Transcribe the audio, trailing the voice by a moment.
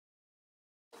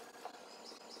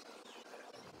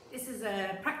This is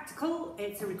a practical,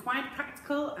 it's a required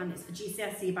practical, and it's for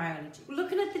GCSE biology. We're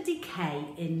looking at the decay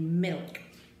in milk.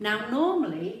 Now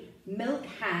normally milk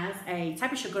has a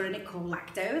type of sugar in it called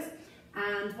lactose,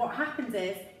 and what happens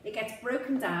is it gets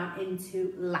broken down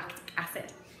into lactic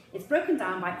acid. It's broken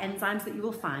down by enzymes that you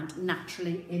will find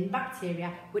naturally in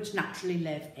bacteria which naturally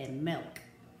live in milk.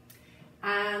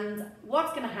 And what's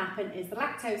going to happen is the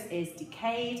lactose is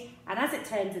decayed, and as it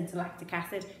turns into lactic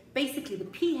acid, basically the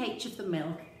pH of the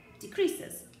milk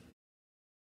decreases.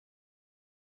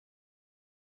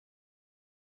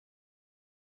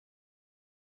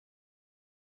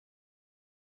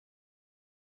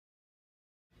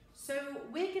 So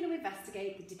we're going to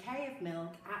investigate the decay of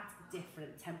milk at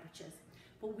different temperatures.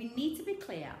 But we need to be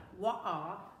clear what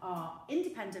are our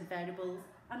independent variables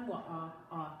and what are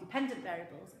our dependent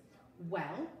variables.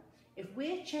 Well, if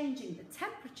we're changing the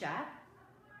temperature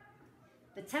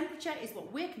is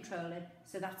what we're controlling,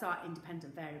 so that's our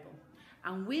independent variable.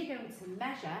 And we're going to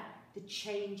measure the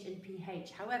change in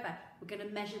pH. However, we're going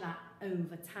to measure that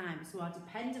over time. So our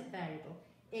dependent variable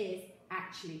is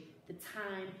actually the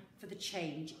time for the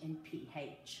change in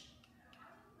pH.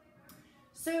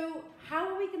 So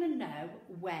how are we going to know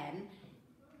when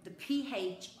the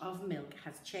pH of milk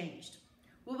has changed?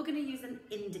 Well, we're going to use an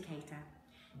indicator.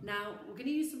 Now, we're going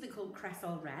to use something called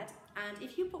Cresol Red, and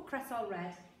if you put Cresol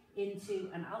Red into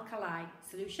an alkali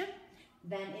solution,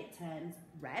 then it turns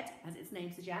red, as its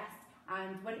name suggests,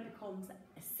 and when it becomes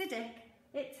acidic,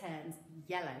 it turns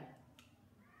yellow.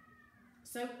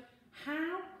 So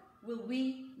how will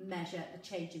we measure the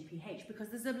change in pH? Because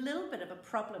there's a little bit of a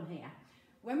problem here.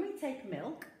 When we take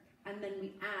milk and then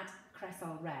we add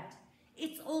Cresol Red,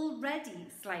 it's already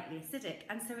slightly acidic,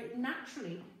 and so it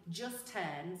naturally just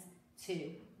turns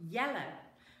to yellow.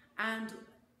 And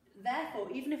therefore,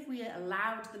 even if we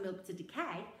allowed the milk to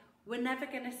decay, we're never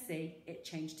going to see it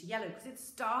change to yellow because it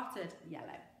started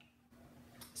yellow.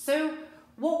 So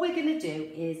what we're going to do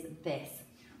is this.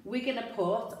 We're going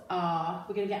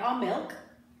to get our milk,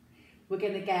 we're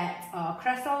going to get our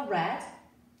Cresol Red,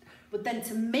 but then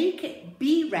to make it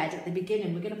be red at the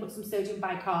beginning, we're going to put some sodium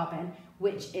bicarbonate,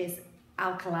 which is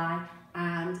alkali,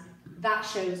 and that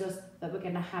shows us that we're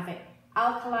going to have it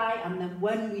alkali, and then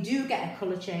when we do get a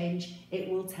colour change, it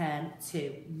will turn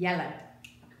to yellow.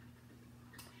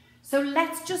 So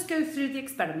let's just go through the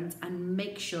experiment and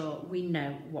make sure we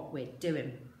know what we're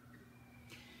doing.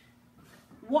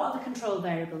 What are the control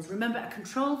variables? Remember, a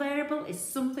control variable is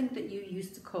something that you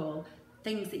used to call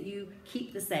things that you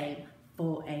keep the same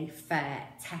for a fair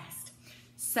test.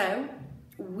 So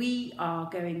we are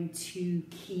going to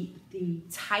keep the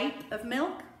type of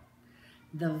milk,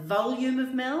 the volume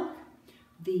of milk,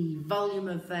 the volume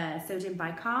of sodium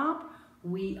bicarb.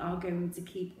 We are going to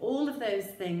keep all of those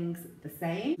things the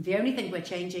same. The only thing we're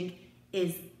changing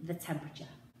is the temperature.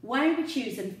 Why are we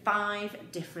choosing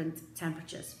 5 different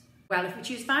temperatures? Well, if we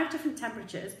choose 5 different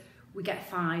temperatures, we get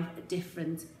 5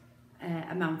 different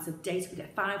amounts of data. We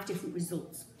get 5 different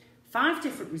results. 5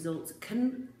 different results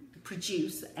can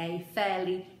produce a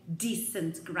fairly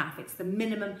decent graph. It's the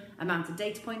minimum amount of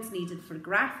data points needed for a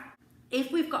graph.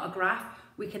 If we've got a graph,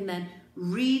 we can then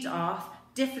read off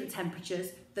different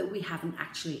temperatures that we haven't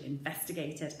actually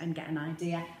investigated and get an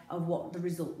idea of what the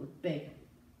result would be.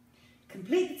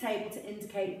 Complete the table to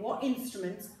indicate what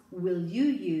instruments will you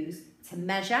use to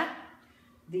measure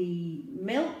the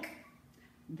milk,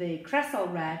 the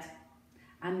Cresol Red,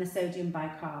 and the sodium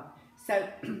bicarb. So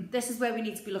this is where we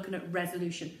need to be looking at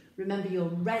resolution. Remember, your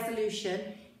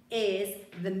resolution is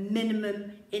the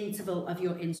minimum interval of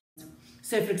your instrument.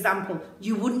 So for example,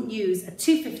 you wouldn't use a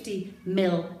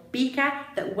 250ml beaker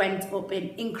that went up in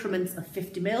increments of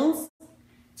 50 mils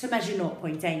to measure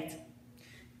 0.8.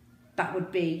 That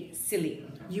would be silly.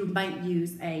 You might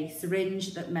use a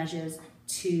syringe that measures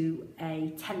to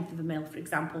a 1/10 of a mil, for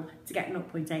example, to get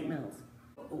 0.8 mils.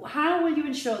 How will you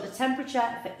ensure the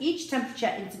temperature for each temperature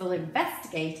interval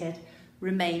investigated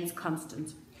remains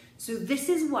constant? So this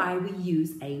is why we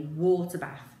use a water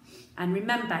bath. And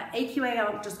remember, AQA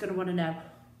aren't just going to want to know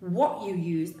what you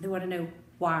use, they want to know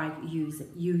why you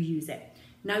use it.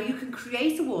 Now, you can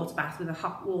create a water bath with a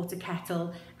hot water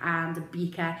kettle and a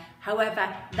beaker.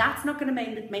 However, that's not going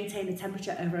to maintain the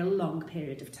temperature over a long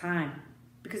period of time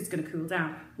because it's going to cool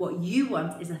down. What you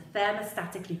want is a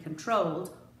thermostatically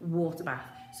controlled water bath.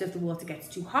 So if the water gets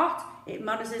too hot, it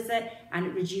monitors it and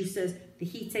it reduces the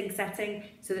heating setting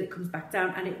so that it comes back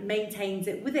down and it maintains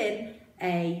it within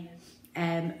a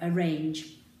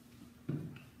range.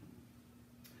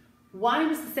 Why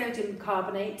was the sodium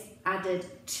carbonate added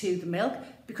to the milk?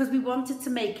 Because we wanted to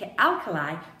make it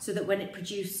alkali so that when it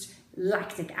produced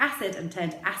lactic acid and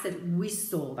turned acid, we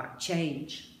saw that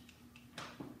change.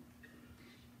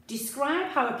 Describe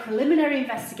how a preliminary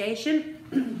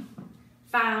investigation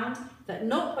found that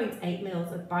 0.8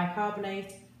 mils of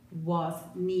bicarbonate was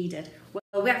needed.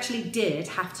 Well, we actually did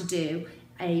have to do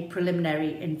a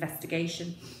preliminary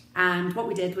investigation, and what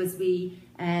we did was we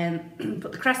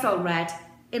put the Cresol red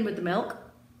in with the milk.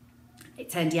 It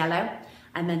turned yellow,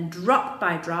 and then drop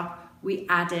by drop we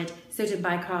added sodium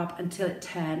bicarb until it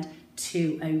turned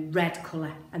to a red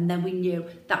colour, and then we knew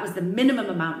that was the minimum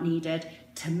amount needed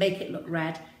to make it look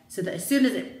red, so that as soon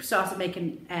as it started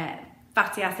making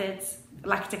fatty acids,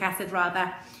 lactic acid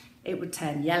rather, it would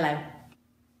turn yellow.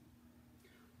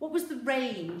 What was the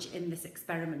range in this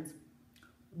experiment?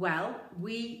 Well,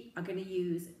 we are going to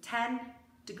use 10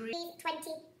 degrees, 20,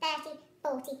 30,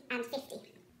 40 and 50.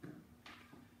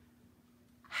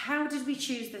 How did we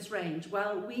choose this range?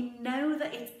 Well, we know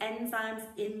that it's enzymes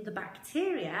in the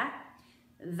bacteria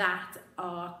that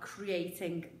are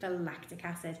creating the lactic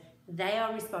acid. They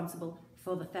are responsible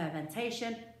for the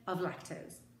fermentation of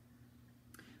lactose.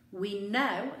 We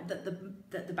know that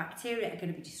the bacteria are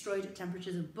going to be destroyed at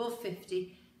temperatures above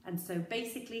 50, and so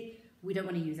basically we don't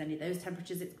want to use any of those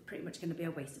temperatures. It's pretty much going to be a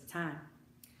waste of time.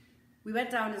 We went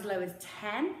down as low as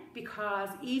 10 because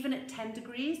even at 10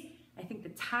 degrees, I think the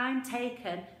time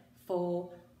taken for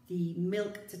the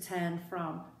milk to turn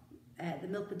from, the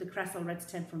milk with the Cresol red to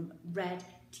turn from red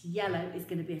to yellow is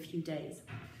going to be a few days.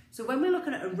 So when we're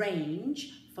looking at a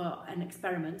range for an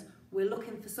experiment, we're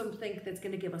looking for something that's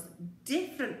going to give us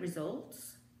different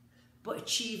results, but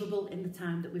achievable in the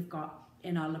time that we've got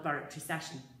in our laboratory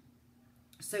session.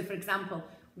 So for example,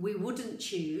 we wouldn't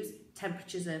choose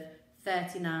temperatures of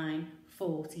 39,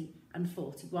 40 and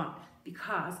 41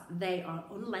 because they are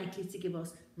unlikely to give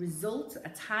us results, a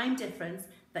time difference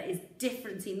that is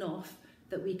different enough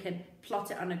that we can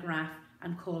plot it on a graph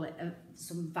and call it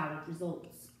some valid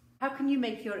results. How can you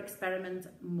make your experiment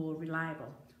more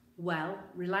reliable? Well,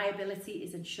 reliability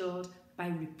is ensured by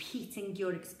repeating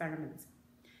your experiment.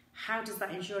 How does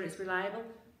that ensure it's reliable?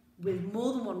 With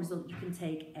more than one result, you can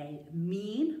take a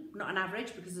mean, not an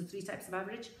average, because there's 3 types of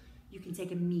average. You can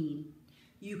take a mean.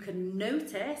 You can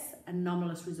notice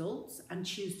anomalous results and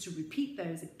choose to repeat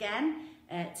those again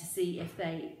to see if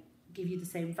they give you the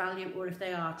same value or if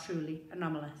they are truly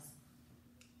anomalous.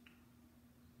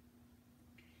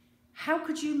 How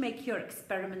could you make your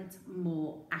experiment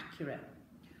more accurate?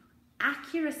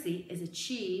 Accuracy is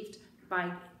achieved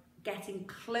by getting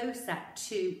closer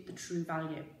to the true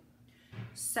value.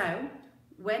 So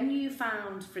when you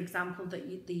found, for example, that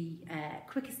the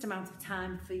quickest amount of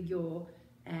time for your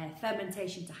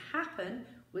fermentation to happen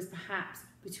was perhaps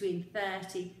between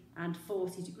 30 and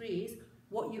 40 degrees,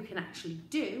 what you can actually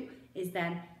do is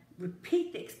then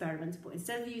repeat the experiment, but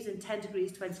instead of using 10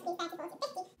 degrees, 20,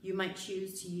 you might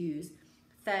choose to use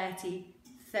 30,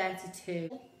 32,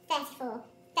 34,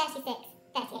 36,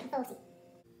 38 and 40.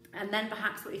 And then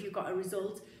perhaps if you've got a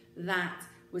result that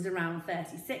was around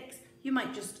 36, you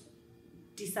might just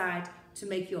decide to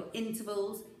make your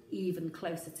intervals even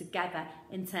closer together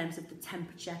in terms of the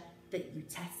temperature that you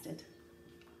tested.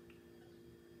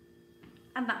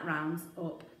 And that rounds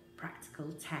up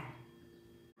practical 10.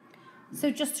 So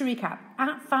just to recap,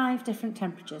 at 5 different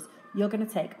temperatures, you're going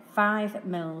to take 5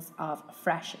 mils of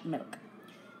fresh milk.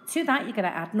 To that, you're going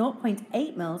to add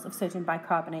 0.8 mils of sodium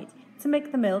bicarbonate to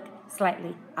make the milk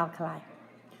slightly alkali.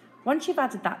 Once you've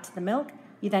added that to the milk,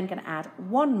 you're then going to add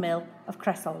 1 mil of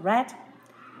Cresol red,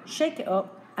 shake it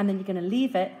up, and then you're going to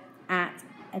leave it at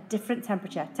a different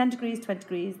temperature, 10 degrees, 20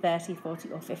 degrees, 30,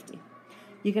 40 or 50.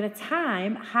 You're going to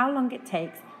time how long it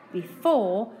takes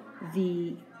before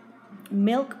the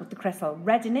milk with the Cresol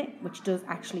red in it, which does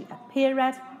actually appear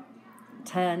red,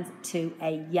 turns to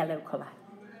a yellow colour.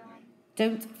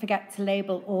 Don't forget to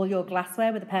label all your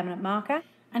glassware with a permanent marker.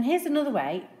 And here's another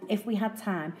way, if we had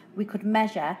time, we could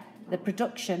measure the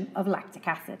production of lactic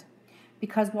acid.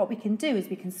 Because what we can do is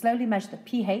we can slowly measure the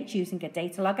pH using a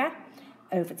data logger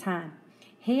over time.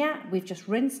 Here we've just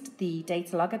rinsed the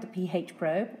data logger, the pH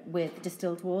probe, with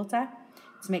distilled water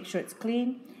to make sure it's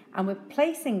clean, and we're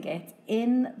placing it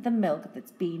in the milk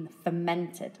that's been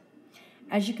fermented.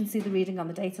 As you can see, the reading on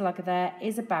the data logger there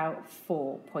is about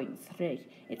 4.3.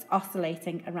 It's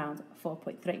oscillating around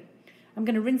 4.3. I'm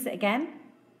going to rinse it again.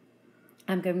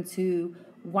 I'm going to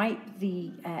wipe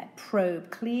the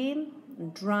probe clean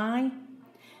and dry,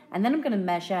 and then I'm going to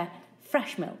measure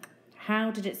fresh milk.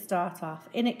 How did it start off?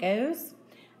 In it goes,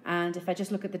 and if I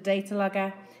just look at the data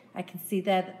logger, I can see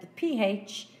there that the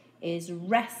pH is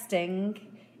resting,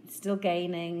 it's still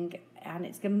gaining, and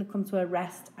it's going to come to a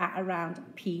rest at around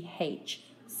pH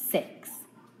 6.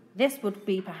 This would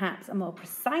be perhaps a more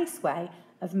precise way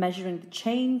of measuring the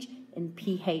change in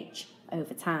pH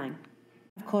over time.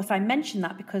 Of course, I mention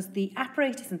that because the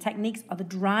apparatus and techniques are the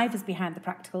drivers behind the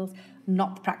practicals,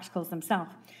 not the practicals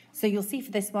themselves. So you'll see for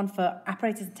this one, for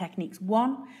apparatus and techniques,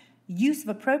 1, use of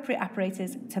appropriate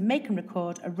apparatus to make and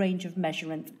record a range of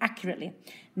measurements accurately.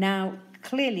 Now,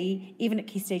 clearly, even at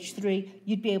Key Stage 3,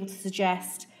 you'd be able to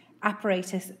suggest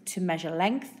apparatus to measure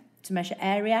length, to measure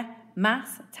area,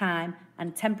 mass, time,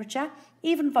 and temperature,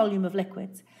 even volume of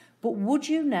liquids. But would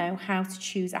you know how to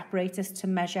choose apparatus to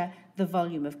measure the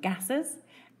volume of gases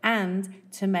and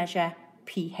to measure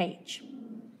pH?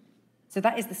 So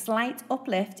that is the slight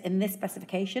uplift in this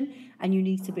specification, and you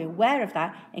need to be aware of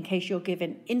that in case you're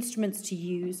given instruments to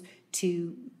use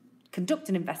to conduct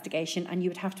an investigation and you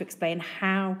would have to explain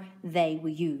how they were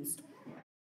used.